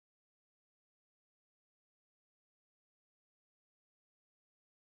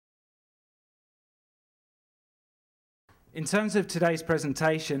In terms of today's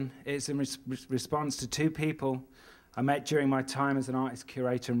presentation, it's in response to two people I met during my time as an artist,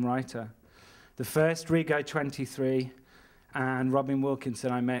 curator and writer. The first, Rigo 23, and Robin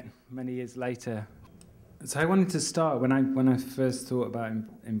Wilkerson I met many years later. So I wanted to start, when I first thought about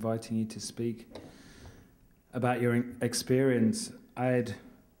inviting you to speak about your experience, I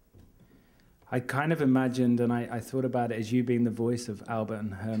kind of imagined, and I thought about it as you being the voice of Albert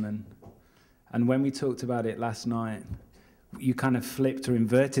and Herman. And when we talked about it last night, you kind of flipped or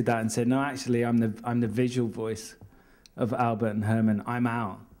inverted that and said, no, actually, I'm the visual voice of Albert and Herman. I'm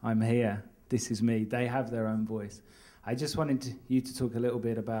out. I'm here. This is me. They have their own voice. I just wanted you to talk a little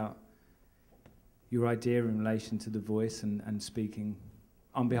bit about your idea in relation to the voice and speaking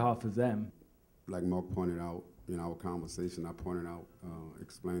on behalf of them. Like Mark pointed out in our conversation, I pointed out,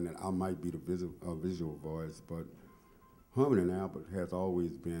 explained that I might be the visual voice, but Herman and Albert has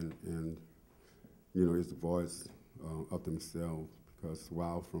always been, and is the voice of themselves, because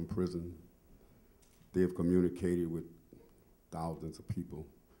while from prison, they have communicated with thousands of people.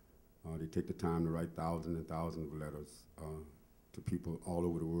 They take the time to write thousands and thousands of letters to people all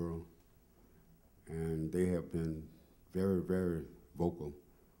over the world. And they have been very, very vocal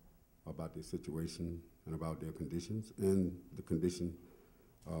about their situation and about their conditions and the condition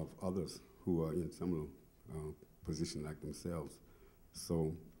of others who are in similar position like themselves.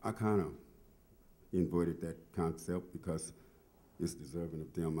 So I kind of inverted that concept because it's deserving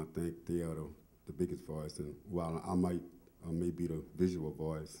of them. I think they are the biggest voice, and while I might may be the visual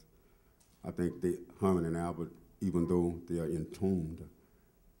voice, I think Herman and Albert, even though they are entombed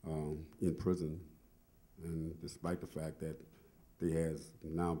in prison, and despite the fact that they has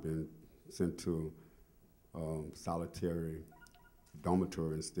now been sent to solitary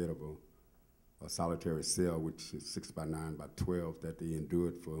dormitory instead of a solitary cell, which is 6 by 9 by 12, that they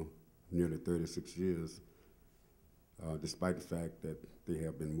endured for nearly 36 years, despite the fact that they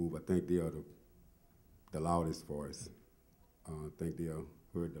have been moved. I think they are the loudest voice. I think they are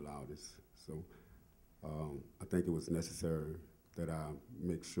heard the loudest. So I think it was necessary that I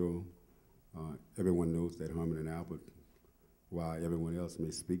make sure everyone knows that Herman and Albert, while everyone else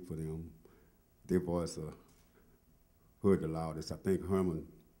may speak for them, their voice are heard the loudest. I think Herman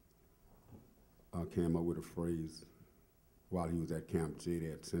came up with a phrase while he was at Camp J. They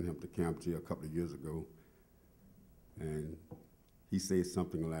had sent him to Camp J a couple of years ago, and he said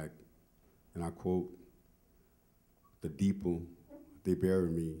something like, and I quote, "The deeper they bury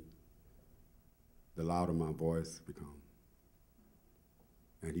me, the louder my voice becomes."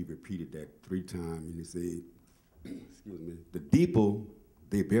 And he repeated that 3 times, and he said, excuse me, "The deeper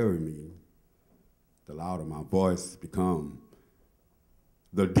they bury me, the louder my voice becomes.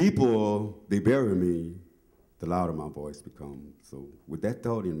 The deeper they bury me, the louder my voice becomes." So with that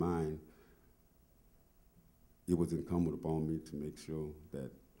thought in mind, it was incumbent upon me to make sure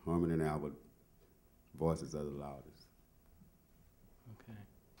that Herman and Albert voices are the loudest. Okay.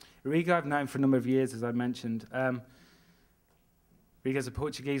 Rigo I've known for a number of years, as I mentioned. Rigo's a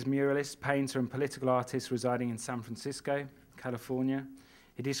Portuguese muralist, painter, and political artist residing in San Francisco, California.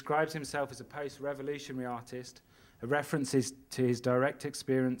 He describes himself as a post-revolutionary artist. A reference is to his direct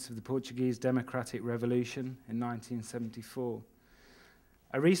experience of the Portuguese Democratic Revolution in 1974.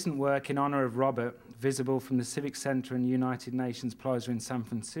 A recent work in honor of Robert, visible from the Civic Center and United Nations Plaza in San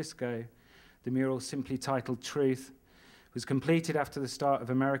Francisco, the mural simply titled "Truth," was completed after the start of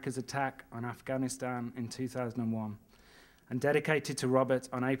America's attack on Afghanistan in 2001 and dedicated to Robert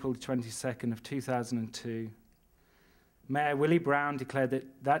on April 22nd of 2002. Mayor Willie Brown declared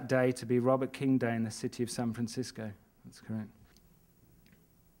that day to be Robert King Day in the city of San Francisco. That's correct.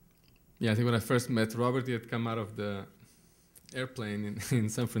 Yeah, I think when I first met Robert, he had come out of the airplane in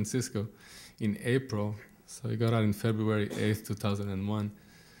San Francisco in April. So he got out in February 8th, 2001.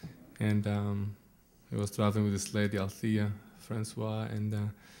 And he was traveling with this lady, Althea Francois,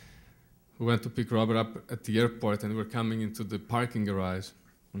 and we went to pick Robert up at the airport, and we were coming into the parking garage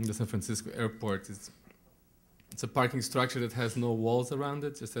in the San Francisco airport. It's a parking structure that has no walls around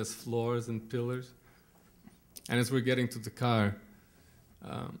it, just has floors and pillars. And as we're getting to the car,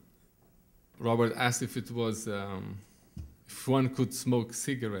 Robert asked if it was, if one could smoke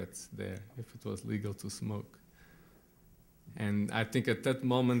cigarettes there, if it was legal to smoke. And I think at that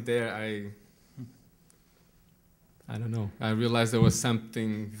moment there, I don't know, I realized there was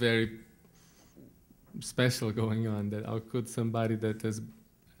something very special going on, that how could somebody that has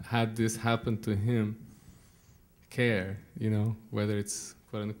had this happen to him care, whether it's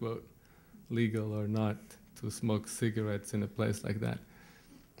quote unquote legal or not to smoke cigarettes in a place like that.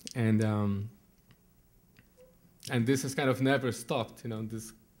 And this has kind of never stopped,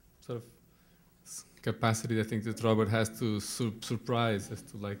 this sort of capacity I think that Robert has to surprise as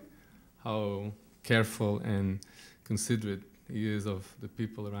to like how careful and considerate he is of the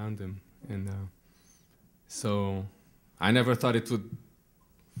people around him. And so I never thought it would,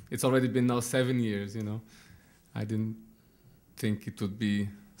 it's already been now 7 years, you know. I didn't think it would be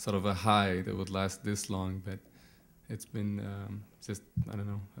sort of a high that would last this long, but it's been just, I don't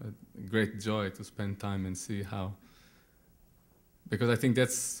know, a great joy to spend time and see how, because I think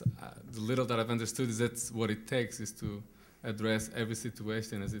that's, the little that I've understood is that's what it takes, is to address every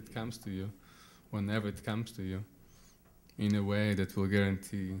situation as it comes to you, whenever it comes to you, in a way that will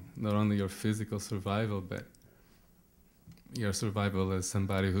guarantee not only your physical survival, but your survival as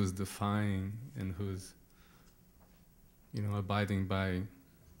somebody who's defying and who's, you know, abiding by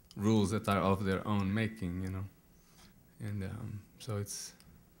rules that are of their own making, you know. And so it's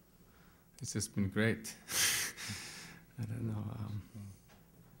just been great. I don't know.